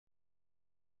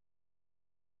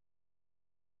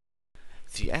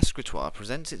The Escritoire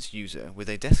presents its user with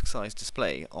a desk-sized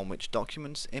display on which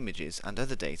documents, images, and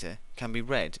other data can be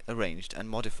read, arranged, and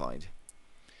modified.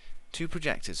 Two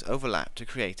projectors overlap to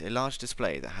create a large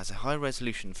display that has a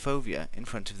high-resolution fovea in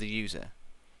front of the user.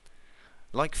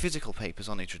 Like physical papers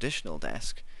on a traditional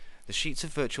desk, the sheets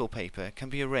of virtual paper can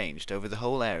be arranged over the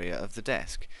whole area of the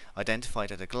desk,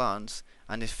 identified at a glance,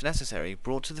 and if necessary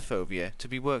brought to the fovea to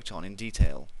be worked on in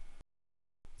detail.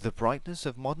 The brightness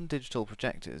of modern digital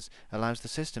projectors allows the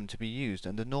system to be used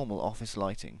under normal office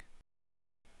lighting.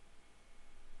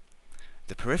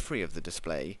 The periphery of the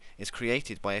display is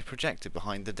created by a projector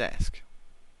behind the desk.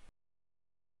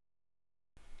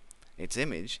 Its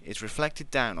image is reflected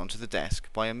down onto the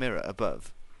desk by a mirror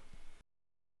above.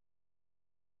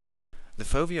 The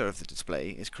fovea of the display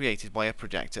is created by a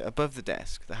projector above the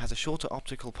desk that has a shorter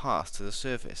optical path to the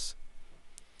surface.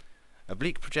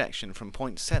 Oblique projection from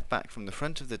points set back from the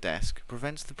front of the desk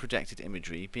prevents the projected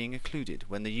imagery being occluded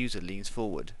when the user leans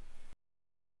forward.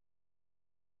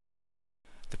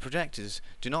 The projectors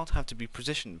do not have to be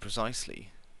positioned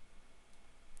precisely.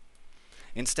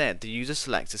 Instead, the user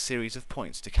selects a series of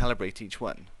points to calibrate each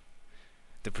one.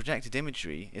 The projected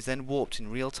imagery is then warped in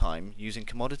real time using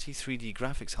commodity 3D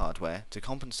graphics hardware to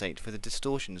compensate for the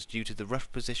distortions due to the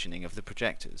rough positioning of the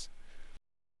projectors.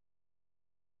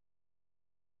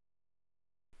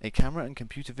 A camera and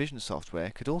computer vision software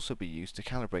could also be used to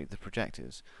calibrate the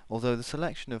projectors, although the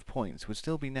selection of points would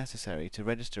still be necessary to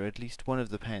register at least one of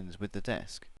the pens with the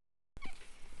desk.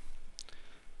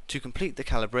 To complete the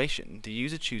calibration, the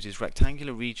user chooses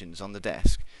rectangular regions on the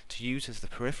desk to use as the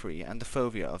periphery and the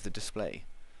fovea of the display.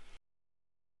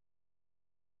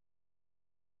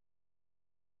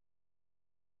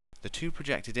 The two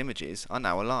projected images are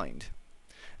now aligned.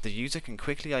 The user can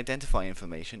quickly identify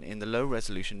information in the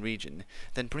low-resolution region,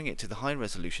 then bring it to the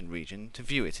high-resolution region to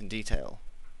view it in detail.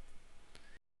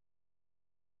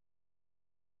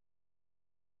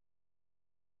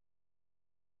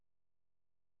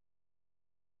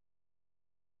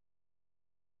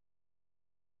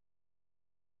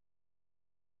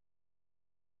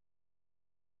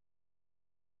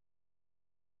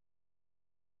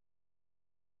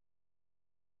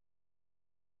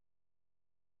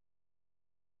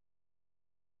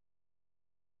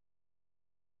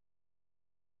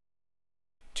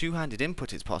 Two-handed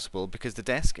input is possible because the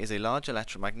desk is a large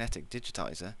electromagnetic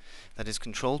digitizer that is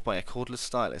controlled by a cordless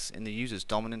stylus in the user's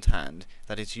dominant hand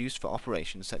that is used for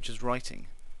operations such as writing.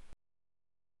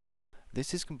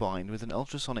 This is combined with an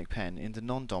ultrasonic pen in the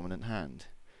non-dominant hand.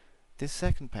 This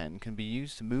second pen can be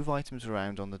used to move items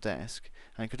around on the desk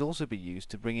and could also be used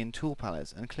to bring in tool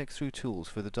palettes and click through tools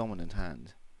for the dominant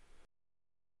hand.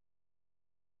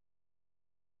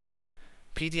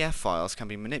 PDF files can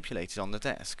be manipulated on the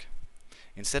desk.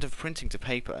 Instead of printing to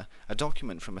paper, a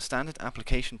document from a standard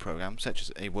application program, such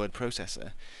as a word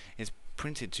processor, is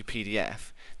printed to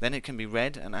PDF, then it can be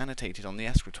read and annotated on the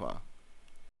Escritoire.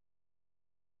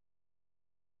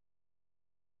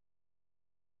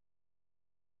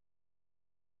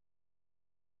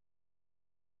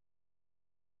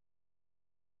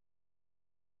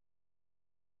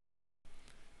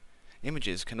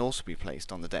 Images can also be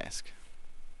placed on the desk.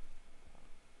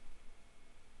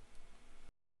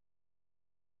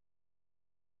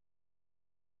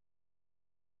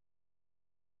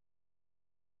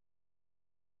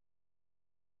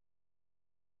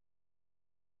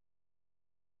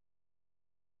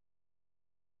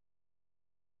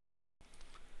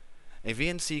 A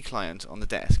VNC client on the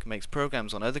desk makes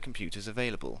programs on other computers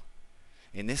available.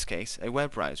 In this case, a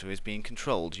web browser is being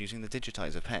controlled using the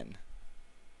digitizer pen.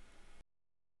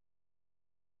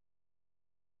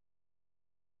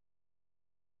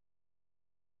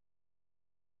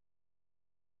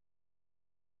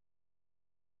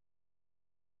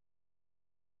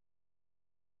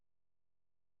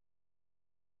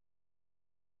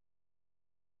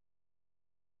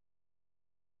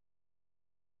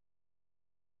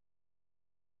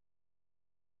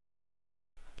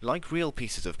 Like real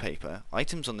pieces of paper,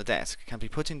 items on the desk can be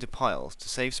put into piles to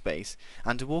save space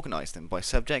and to organize them by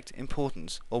subject,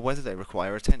 importance, or whether they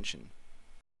require attention.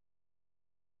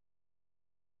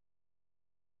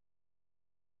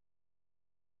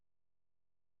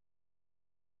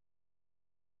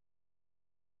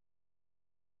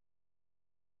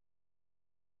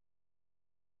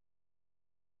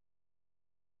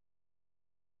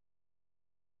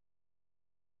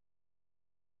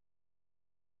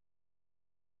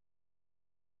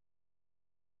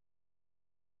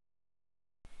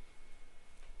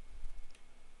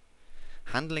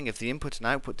 Handling of the input and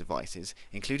output devices,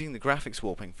 including the graphics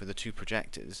warping for the two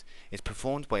projectors, is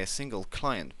performed by a single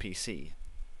client PC.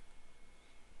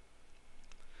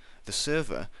 The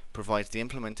server provides the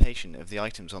implementation of the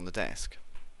items on the desk.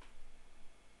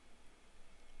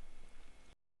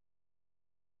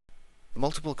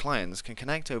 Multiple clients can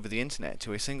connect over the internet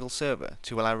to a single server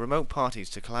to allow remote parties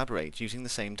to collaborate using the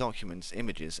same documents,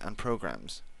 images, and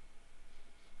programs.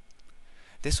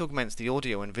 This augments the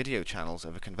audio and video channels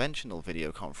of a conventional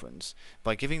video conference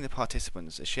by giving the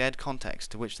participants a shared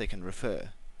context to which they can refer.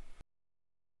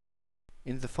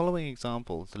 In the following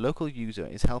example, the local user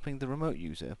is helping the remote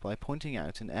user by pointing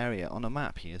out an area on a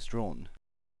map he has drawn.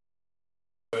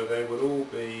 So they would all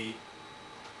be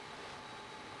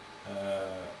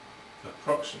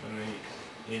approximately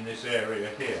in this area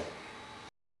here.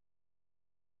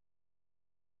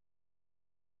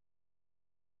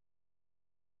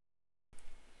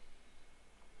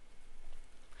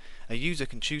 A user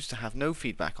can choose to have no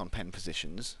feedback on pen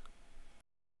positions,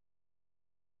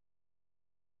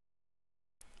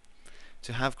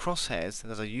 to have crosshairs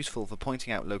that are useful for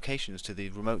pointing out locations to the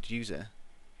remote user,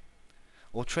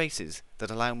 or traces that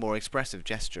allow more expressive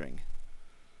gesturing.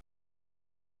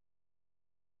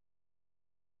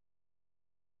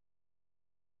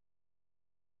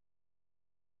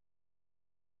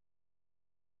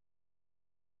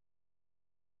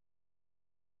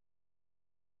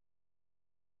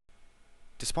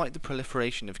 Despite the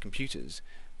proliferation of computers,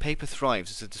 paper thrives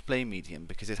as a display medium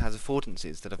because it has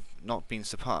affordances that have not been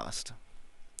surpassed.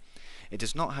 It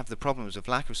does not have the problems of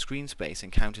lack of screen space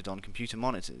encountered on computer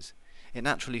monitors. It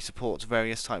naturally supports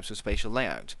various types of spatial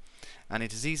layout, and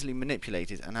it is easily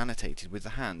manipulated and annotated with the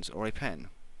hands or a pen.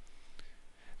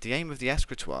 The aim of the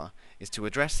Escritoire is to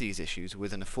address these issues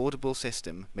with an affordable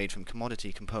system made from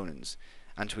commodity components,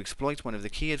 and to exploit one of the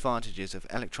key advantages of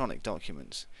electronic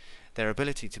documents, their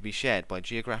ability to be shared by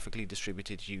geographically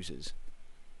distributed users.